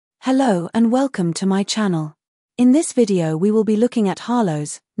Hello and welcome to my channel. In this video we will be looking at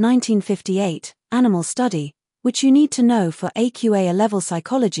Harlow's 1958 animal study, which you need to know for AQA A-level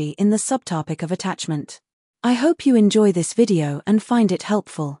psychology in the subtopic of attachment. I hope you enjoy this video and find it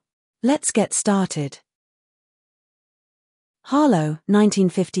helpful. Let's get started. Harlow,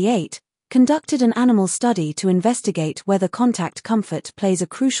 1958, conducted an animal study to investigate whether contact comfort plays a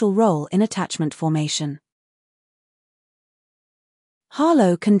crucial role in attachment formation.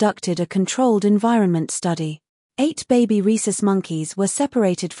 Harlow conducted a controlled environment study. 8 baby rhesus monkeys were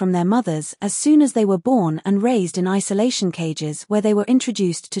separated from their mothers as soon as they were born and raised in isolation cages where they were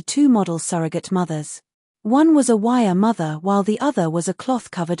introduced to 2 model surrogate mothers. One was a wire mother while the other was a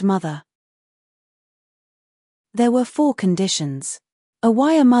cloth-covered mother. There were 4 conditions: a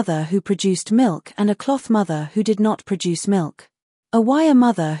wire mother who produced milk and a cloth mother who did not produce milk. A wire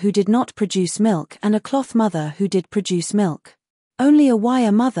mother who did not produce milk and a cloth mother who did produce milk. Only a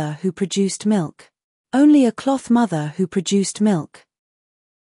wire mother who produced milk. Only a cloth mother who produced milk.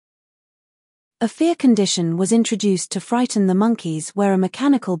 A fear condition was introduced to frighten the monkeys where a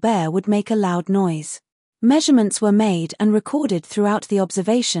mechanical bear would make a loud noise. Measurements were made and recorded throughout the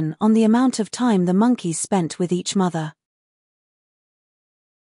observation on the amount of time the monkeys spent with each mother.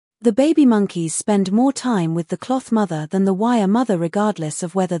 The baby monkeys spend more time with the cloth mother than the wire mother regardless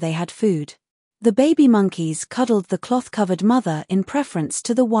of whether they had food. The baby monkeys cuddled the cloth-covered mother in preference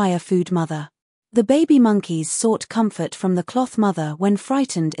to the wire food mother. The baby monkeys sought comfort from the cloth mother when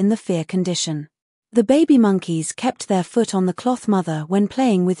frightened in the fear condition. The baby monkeys kept their foot on the cloth mother when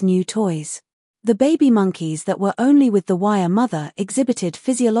playing with new toys. The baby monkeys that were only with the wire mother exhibited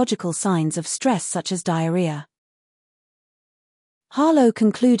physiological signs of stress such as diarrhea. Harlow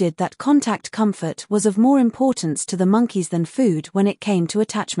concluded that contact comfort was of more importance to the monkeys than food when it came to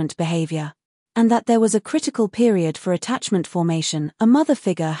attachment behavior, and that there was a critical period for attachment formation. A mother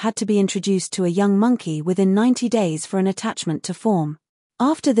figure had to be introduced to a young monkey within 90 days for an attachment to form.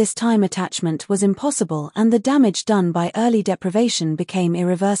 After this time, attachment was impossible and the damage done by early deprivation became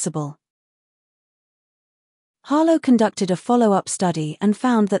irreversible. Harlow conducted a follow-up study and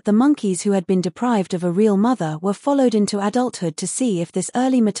found that the monkeys who had been deprived of a real mother were followed into adulthood to see if this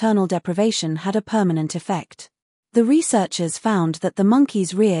early maternal deprivation had a permanent effect. The researchers found that the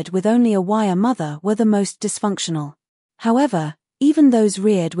monkeys reared with only a wire mother were the most dysfunctional. However, even those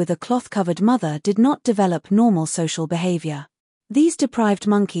reared with a cloth-covered mother did not develop normal social behavior. These deprived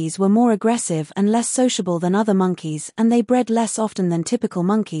monkeys were more aggressive and less sociable than other monkeys, and they bred less often than typical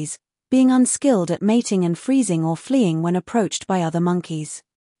monkeys, being unskilled at mating and freezing or fleeing when approached by other monkeys.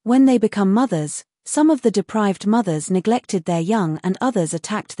 When they become mothers, some of the deprived mothers neglected their young and others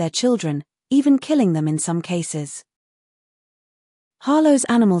attacked their children, even killing them in some cases. Harlow's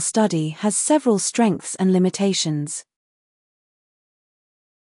animal study has several strengths and limitations.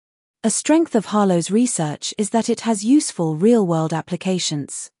 A strength of Harlow's research is that it has useful real-world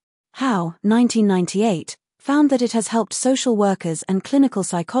applications. Howe, 1998, found that it has helped social workers and clinical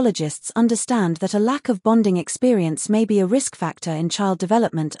psychologists understand that a lack of bonding experience may be a risk factor in child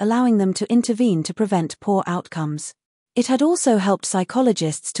development, allowing them to intervene to prevent poor outcomes. It had also helped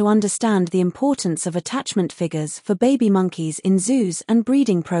psychologists to understand the importance of attachment figures for baby monkeys in zoos and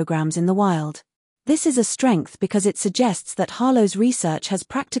breeding programs in the wild. This is a strength because it suggests that Harlow's research has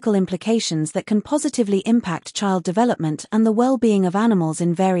practical implications that can positively impact child development and the well-being of animals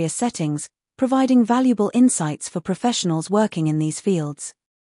in various settings, providing valuable insights for professionals working in these fields.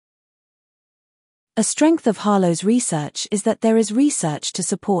 A strength of Harlow's research is that there is research to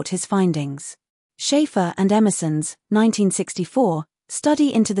support his findings. Schaefer and Emerson's 1964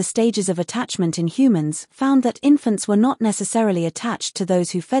 study into the stages of attachment in humans found that infants were not necessarily attached to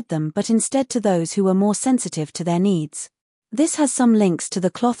those who fed them but instead to those who were more sensitive to their needs. This has some links to the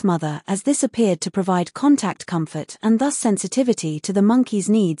cloth mother, as this appeared to provide contact comfort and thus sensitivity to the monkey's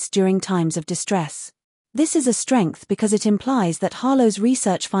needs during times of distress. This is a strength because it implies that Harlow's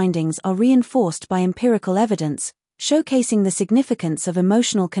research findings are reinforced by empirical evidence, showcasing the significance of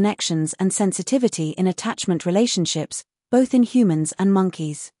emotional connections and sensitivity in attachment relationships, both in humans and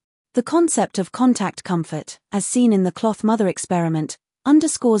monkeys. The concept of contact comfort, as seen in the cloth mother experiment,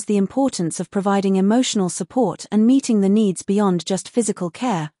 underscores the importance of providing emotional support and meeting the needs beyond just physical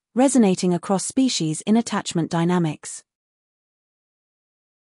care, resonating across species in attachment dynamics.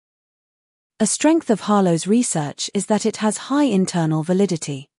 A strength of Harlow's research is that it has high internal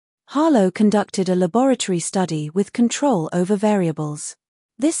validity. Harlow conducted a laboratory study with control over variables.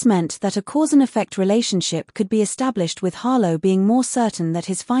 This meant that a cause-and-effect relationship could be established, with Harlow being more certain that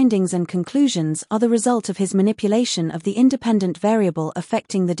his findings and conclusions are the result of his manipulation of the independent variable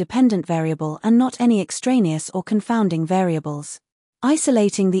affecting the dependent variable and not any extraneous or confounding variables.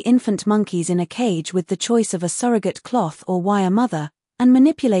 isolating the infant monkeys in a cage with the choice of a surrogate cloth or wire mother, and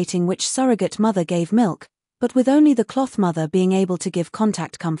manipulating which surrogate mother gave milk, but with only the cloth mother being able to give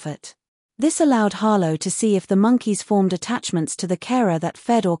contact comfort. This allowed Harlow to see if the monkeys formed attachments to the carer that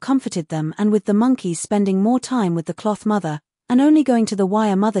fed or comforted them, and with the monkeys spending more time with the cloth mother, and only going to the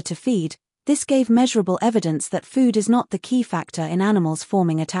wire mother to feed, this gave measurable evidence that food is not the key factor in animals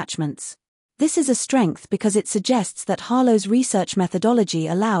forming attachments. This is a strength because it suggests that Harlow's research methodology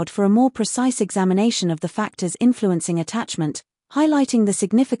allowed for a more precise examination of the factors influencing attachment, highlighting the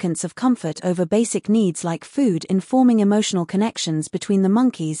significance of comfort over basic needs like food in forming emotional connections between the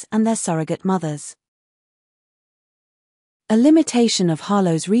monkeys and their surrogate mothers. A limitation of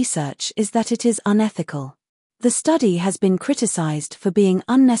Harlow's research is that it is unethical. The study has been criticized for being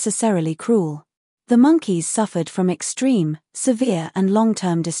unnecessarily cruel. The monkeys suffered from extreme, severe and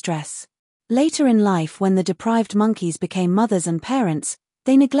long-term distress. Later in life, when the deprived monkeys became mothers and parents,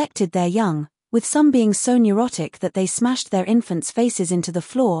 they neglected their young, with some being so neurotic that they smashed their infants' faces into the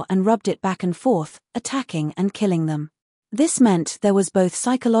floor and rubbed it back and forth, attacking and killing them. This meant there was both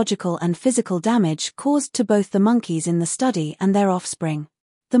psychological and physical damage caused to both the monkeys in the study and their offspring.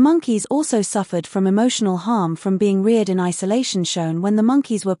 The monkeys also suffered from emotional harm from being reared in isolation, shown when the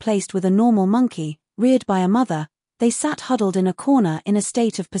monkeys were placed with a normal monkey, reared by a mother. They sat huddled in a corner in a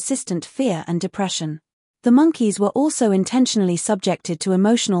state of persistent fear and depression. The monkeys were also intentionally subjected to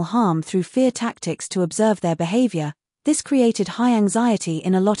emotional harm through fear tactics to observe their behavior. This created high anxiety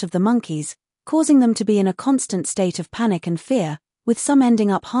in a lot of the monkeys, causing them to be in a constant state of panic and fear, with some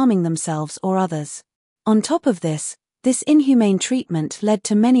ending up harming themselves or others. On top of this inhumane treatment led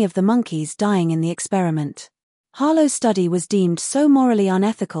to many of the monkeys dying in the experiment. Harlow's study was deemed so morally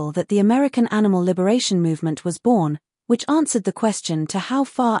unethical that the American Animal Liberation Movement was born, which answered the question to how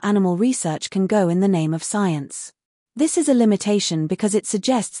far animal research can go in the name of science. This is a limitation because it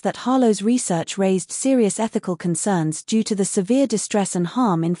suggests that Harlow's research raised serious ethical concerns due to the severe distress and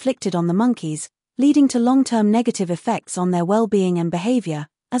harm inflicted on the monkeys, leading to long-term negative effects on their well-being and behavior,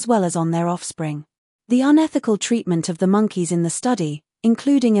 as well as on their offspring. The unethical treatment of the monkeys in the study,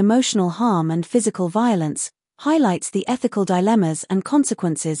 including emotional harm and physical violence, highlights the ethical dilemmas and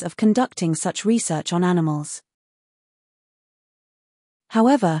consequences of conducting such research on animals.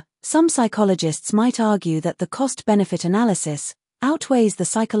 However, some psychologists might argue that the cost-benefit analysis outweighs the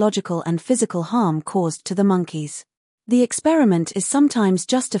psychological and physical harm caused to the monkeys. The experiment is sometimes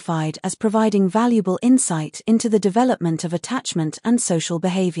justified as providing valuable insight into the development of attachment and social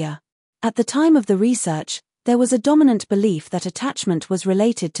behavior. At the time of the research, there was a dominant belief that attachment was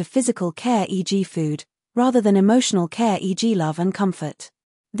related to physical care, e.g. food, rather than emotional care, e.g. love and comfort.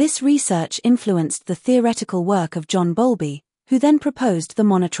 This research influenced the theoretical work of John Bowlby, who then proposed the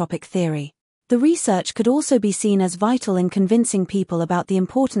monotropic theory. The research could also be seen as vital in convincing people about the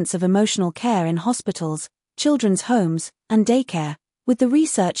importance of emotional care in hospitals, children's homes, and daycare, with the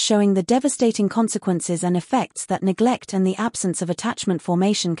research showing the devastating consequences and effects that neglect and the absence of attachment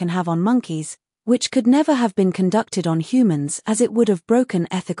formation can have on monkeys, which could never have been conducted on humans as it would have broken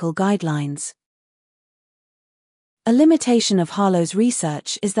ethical guidelines. A limitation of Harlow's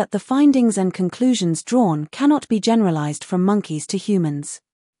research is that the findings and conclusions drawn cannot be generalized from monkeys to humans.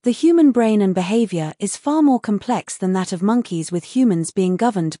 The human brain and behavior is far more complex than that of monkeys, with humans being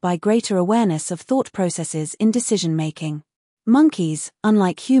governed by greater awareness of thought processes in decision-making. Monkeys,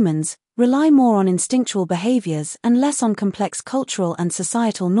 unlike humans, rely more on instinctual behaviors and less on complex cultural and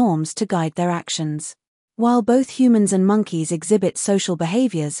societal norms to guide their actions. While both humans and monkeys exhibit social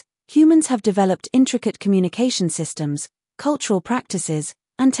behaviors, humans have developed intricate communication systems, cultural practices,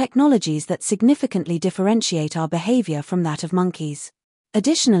 and technologies that significantly differentiate our behavior from that of monkeys.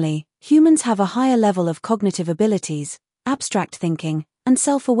 Additionally, humans have a higher level of cognitive abilities, abstract thinking, and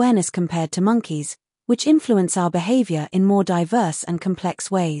self-awareness compared to monkeys, which influence our behavior in more diverse and complex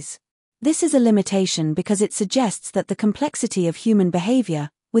ways. This is a limitation because it suggests that the complexity of human behavior,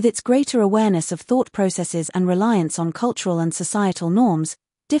 with its greater awareness of thought processes and reliance on cultural and societal norms,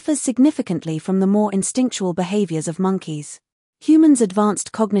 differs significantly from the more instinctual behaviors of monkeys. Humans'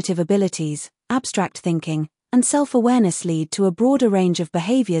 advanced cognitive abilities, abstract thinking, and self-awareness lead to a broader range of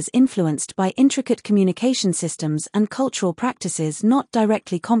behaviors influenced by intricate communication systems and cultural practices not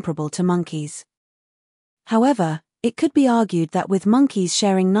directly comparable to monkeys. However, it could be argued that with monkeys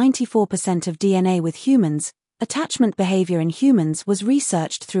sharing 94% of DNA with humans, attachment behavior in humans was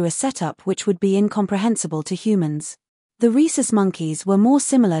researched through a setup which would be incomprehensible to humans. The rhesus monkeys were more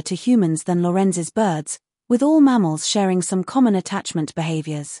similar to humans than Lorenz's birds, with all mammals sharing some common attachment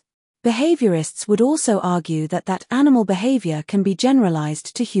behaviors. Behaviorists would also argue that animal behavior can be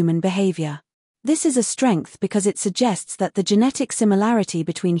generalized to human behavior. This is a strength because it suggests that the genetic similarity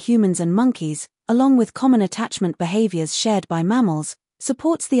between humans and monkeys, along with common attachment behaviors shared by mammals,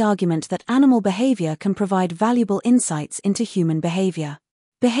 supports the argument that animal behavior can provide valuable insights into human behavior.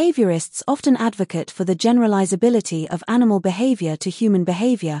 Behaviorists often advocate for the generalizability of animal behavior to human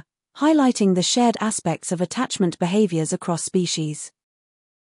behavior, highlighting the shared aspects of attachment behaviors across species.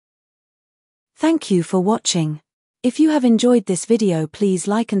 Thank you for watching. If you have enjoyed this video, please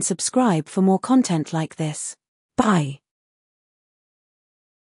like and subscribe for more content like this. Bye.